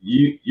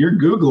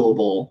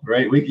Googleable,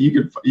 right?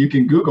 You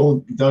can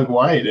Google Doug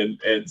White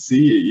and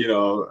see,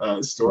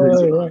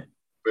 stories about it.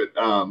 But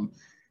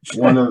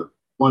one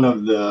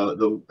of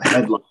the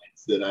headlines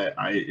that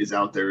I is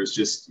out there is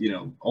just,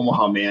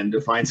 Omaha man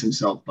defines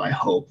himself by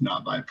hope,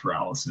 not by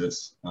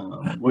paralysis.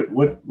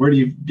 Where do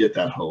you get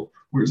that hope?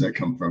 Where does that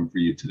come from for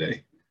you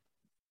today?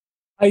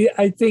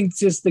 I think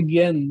just,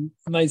 again,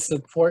 my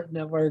support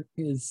network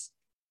is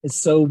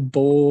so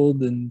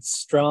bold and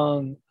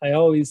strong. I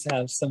always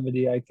have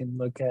somebody I can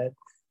look at.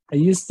 I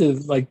used to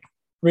like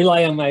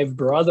rely on my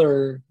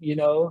brother,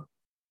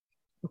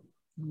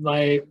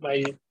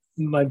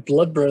 my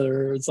blood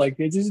brother. It's like,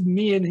 it's just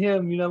me and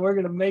him, we're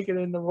going to make it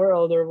in the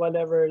world or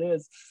whatever it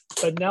is.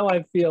 But now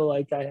I feel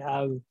like I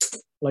have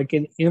like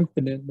an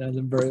infinite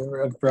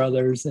number of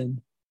brothers. And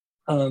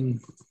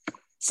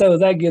so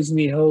that gives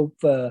me hope.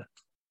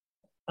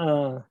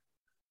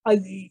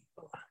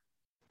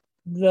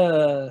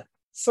 The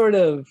sort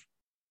of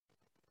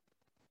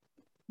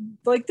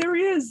like, there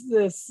is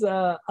this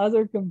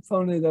other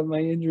component of my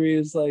injury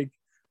is like,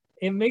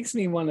 it makes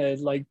me want to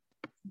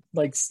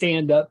like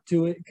stand up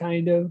to it,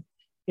 kind of.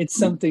 It's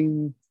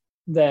something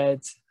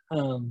that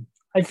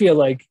I feel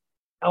like,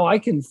 oh, I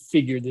can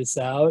figure this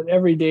out.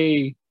 Every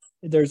day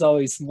there's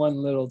always one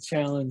little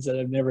challenge that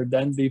I've never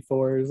done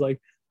before. It's like,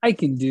 I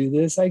can do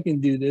this.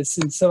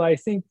 And so I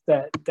think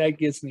that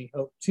gives me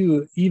hope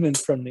too, even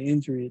from the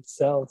injury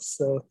itself.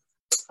 So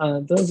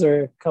those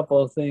are a couple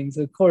of things.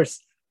 Of course,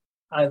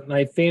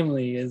 my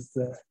family is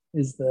the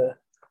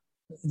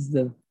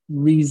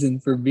reason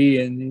for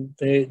being.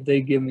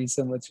 They give me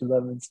so much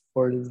love and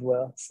support as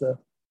well. So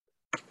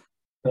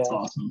that's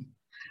awesome.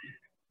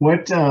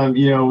 What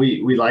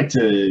we like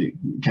to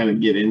kind of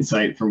get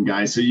insight from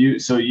guys. So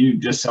you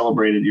just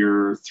celebrated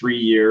your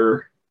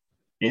 3-year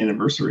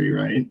anniversary,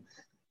 right?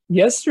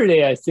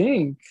 Yesterday, I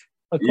think,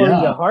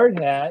 according to Hard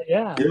Hat.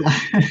 Yeah.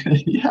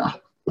 Yeah.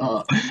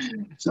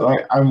 So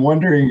I'm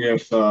wondering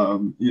if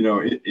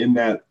in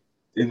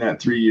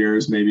that 3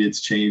 years, maybe it's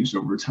changed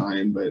over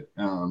time, but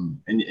and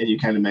you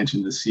kind of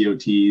mentioned the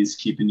COTs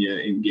keeping you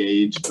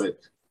engaged, but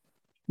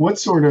what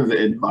sort of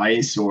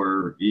advice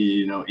or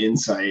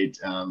insight,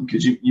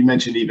 because you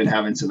mentioned even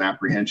having some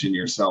apprehension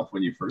yourself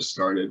when you first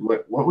started,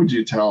 what would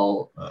you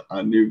tell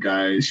a new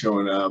guy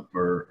showing up,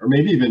 or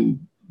maybe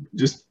even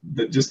just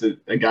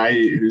a guy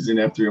who's in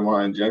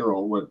F3Omaha in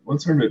general?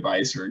 What sort of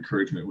advice or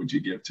encouragement would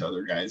you give to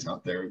other guys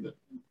out there that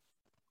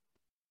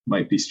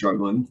might be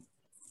struggling?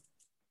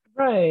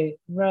 Right.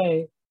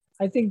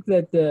 I think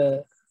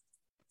that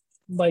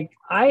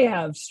I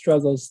have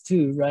struggles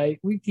too, right?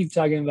 We keep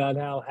talking about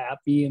how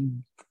happy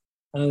and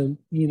the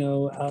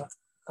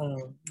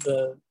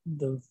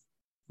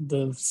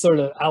sort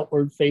of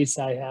outward face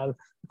I have.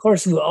 Of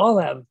course, we all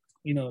have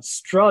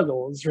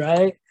struggles,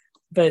 right?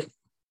 But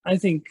I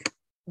think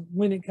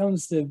when it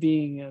comes to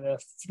being an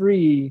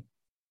F3,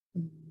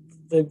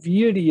 the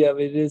beauty of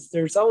it is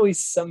there's always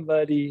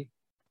somebody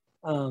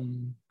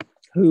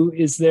who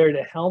is there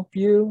to help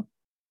you.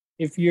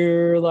 If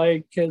you're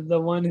like the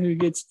one who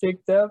gets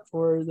picked up,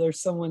 or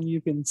there's someone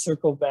you can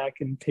circle back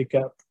and pick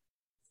up.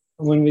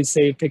 When we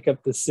say pick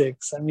up the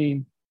 6, I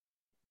mean,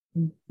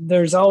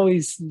 there's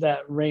always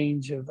that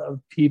range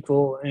of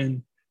people,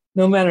 and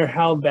no matter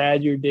how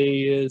bad your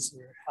day is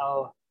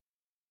or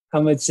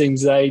how much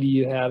anxiety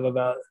you have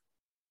about,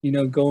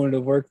 going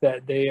to work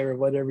that day or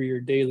whatever your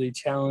daily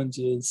challenge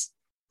is.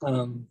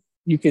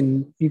 You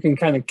can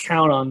kind of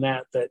count on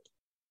that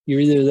you're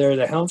either there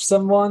to help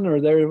someone or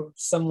there's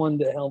someone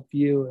to help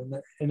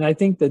you. And I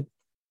think that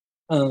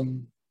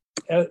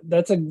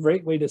that's a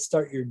great way to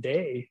start your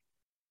day.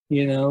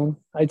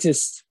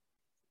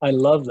 I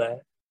love that.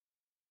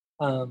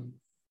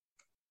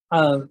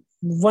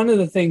 One of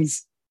the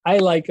things I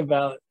like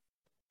about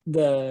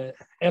the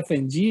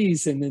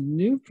FNGs and the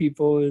new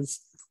people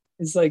is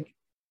like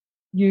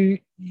you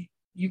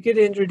get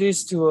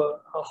introduced to a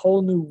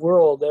whole new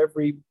world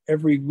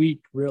every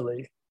week,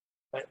 really.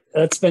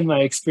 That's been my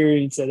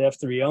experience at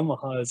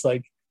F3Omaha. It's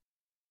like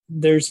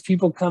there's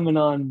people coming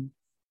on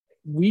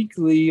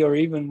weekly or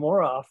even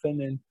more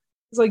often, and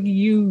it's like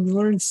you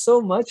learn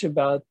so much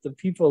about the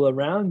people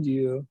around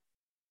you.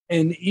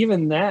 And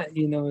even that,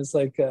 is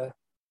like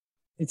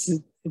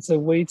it's a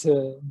way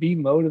to be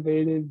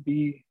motivated,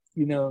 be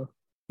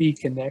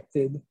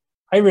connected.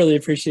 I really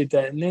appreciate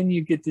that. And then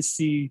you get to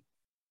see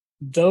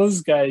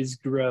those guys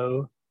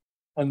grow,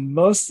 and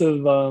most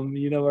of them,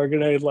 are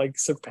gonna like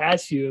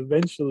surpass you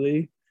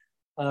eventually.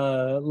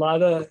 A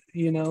lot of,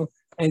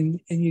 and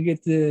you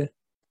get to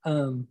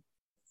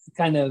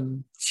kind of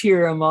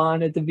cheer them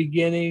on at the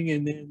beginning,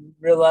 and then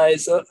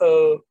realize,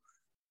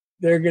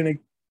 they're gonna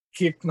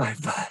kick my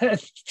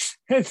butt.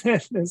 And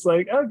then it's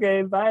like,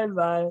 okay,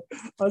 bye,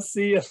 I'll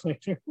see you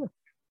later.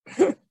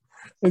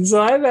 And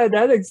so I've had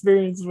that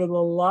experience with a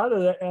lot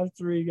of the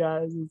F3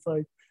 guys. It's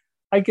like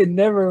I could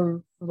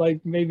never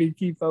like maybe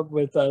keep up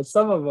with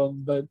some of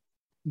them,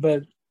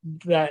 but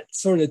that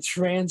sort of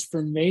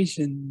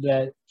transformation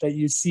that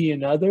you see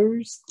in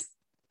others,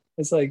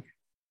 it's like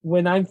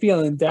when I'm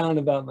feeling down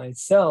about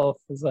myself,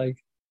 it's like,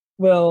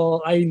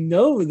 well, I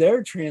know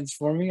they're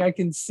transforming. I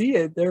can see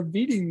it. They're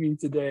beating me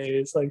today.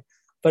 It's like,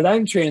 but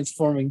I'm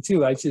transforming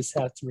too. I just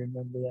have to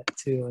remember that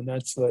too. And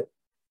that's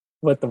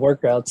what the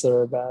workouts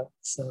are about.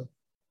 So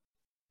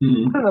I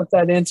don't know if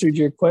that answered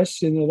your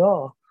question at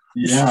all.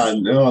 Yeah,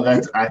 no,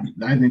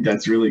 I think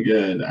that's really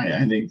good.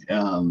 I think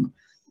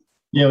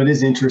it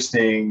is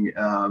interesting,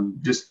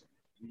 just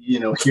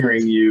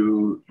hearing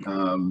you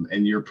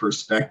and your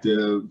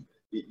perspective.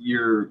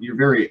 You're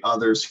very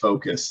others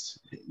focused,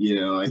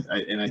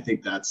 and I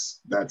think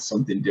that's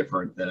something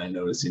different that I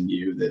notice in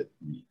you that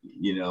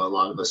a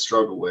lot of us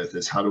struggle with,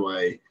 is how do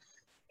I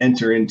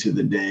enter into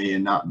the day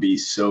and not be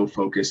so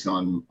focused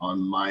on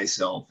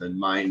myself and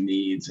my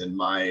needs and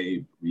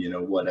my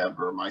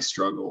whatever, my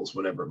struggles,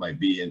 whatever it might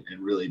be, and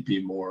really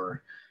be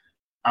more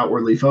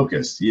outwardly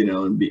focused,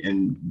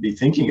 and be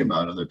thinking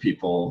about other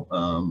people.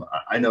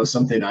 I know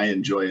something I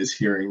enjoy is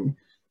hearing.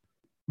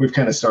 We've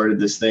kind of started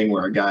this thing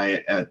where a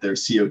guy at their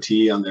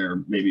COT on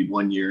their maybe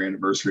 1 year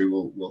anniversary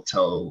will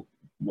tell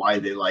why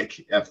they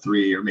like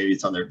F3, or maybe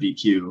it's on their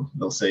VQ.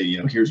 They'll say,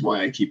 here's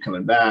why I keep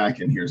coming back,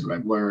 and here's what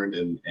I've learned.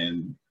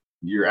 And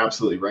you're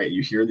absolutely right.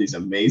 You hear these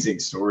amazing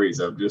stories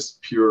of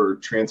just pure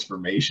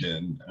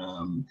transformation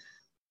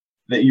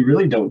that you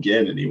really don't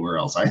get anywhere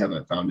else. I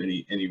haven't found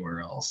anywhere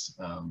else.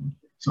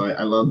 So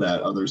I love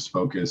that others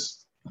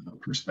focused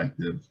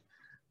perspective.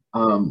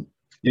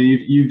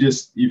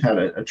 You've had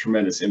a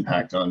tremendous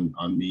impact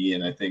on me,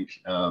 and I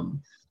think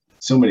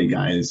so many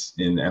guys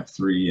in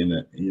F3,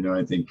 and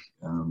I think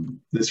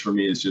this for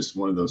me is just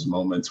one of those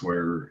moments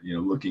where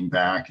looking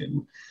back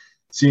and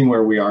seeing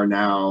where we are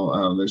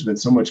now, there's been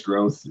so much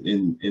growth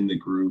in the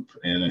group,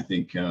 and I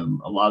think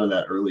a lot of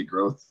that early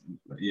growth,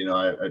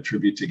 I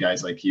attribute to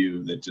guys like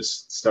you that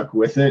just stuck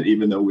with it,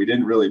 even though we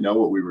didn't really know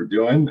what we were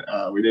doing.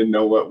 We didn't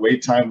know what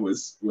wait time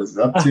was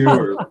up to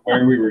or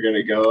where we were going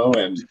to go,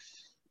 and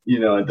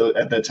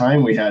at the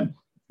time we had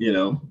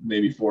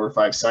maybe 4 or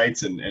 5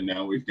 sites, and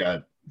now we've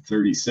got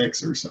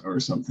 36 or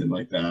something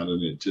like that,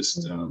 and it just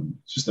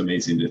it's just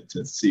amazing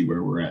to see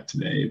where we're at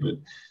today. But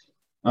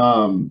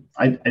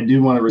I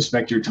do want to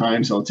respect your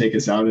time, so I'll take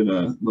us out in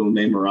a little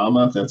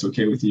name-orama, if that's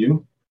okay with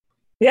you.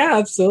 Yeah,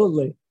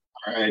 absolutely.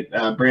 All right,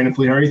 Brandon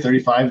Flehardy,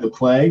 35, The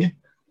Plague.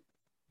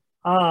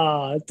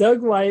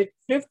 Doug White,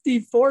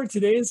 54.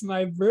 Today is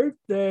my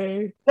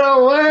birthday.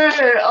 No way!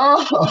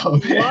 Oh,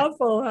 man.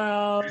 Waffle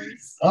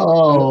House.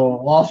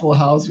 Oh, Waffle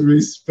House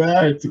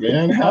respect,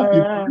 man. Happy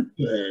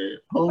birthday.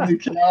 Holy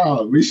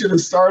cow. We should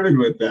have started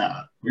with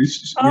that. We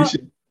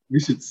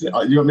should sing.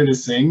 You want me to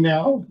sing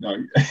now?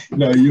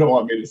 No, you don't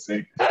want me to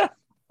sing.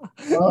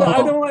 No,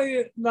 I don't want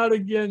you. Not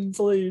again,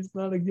 please.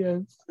 Not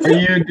again. Are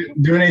you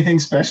doing anything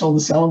special to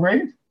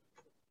celebrate?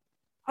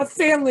 A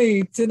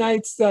family.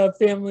 Tonight's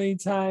family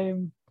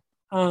time.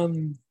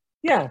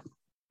 Yeah.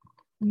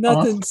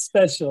 Nothing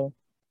special.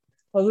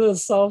 A little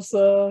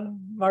salsa,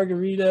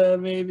 margarita,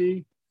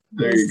 maybe.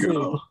 There you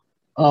go.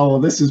 Oh, well,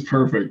 this is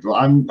perfect. Well,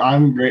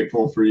 I'm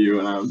grateful for you,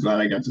 and I was glad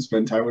I got to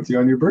spend time with you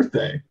on your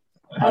birthday.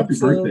 Happy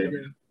birthday,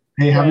 man.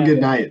 Hey, have a good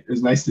night. It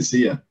was nice to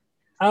see you.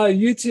 Oh,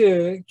 you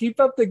too. Keep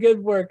up the good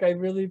work. I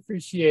really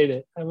appreciate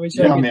it. I wish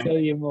I could tell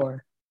you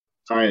more.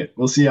 All right.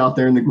 We'll see you out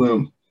there in the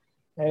gloom.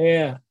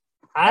 Yeah.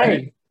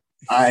 Aye.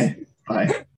 Bye.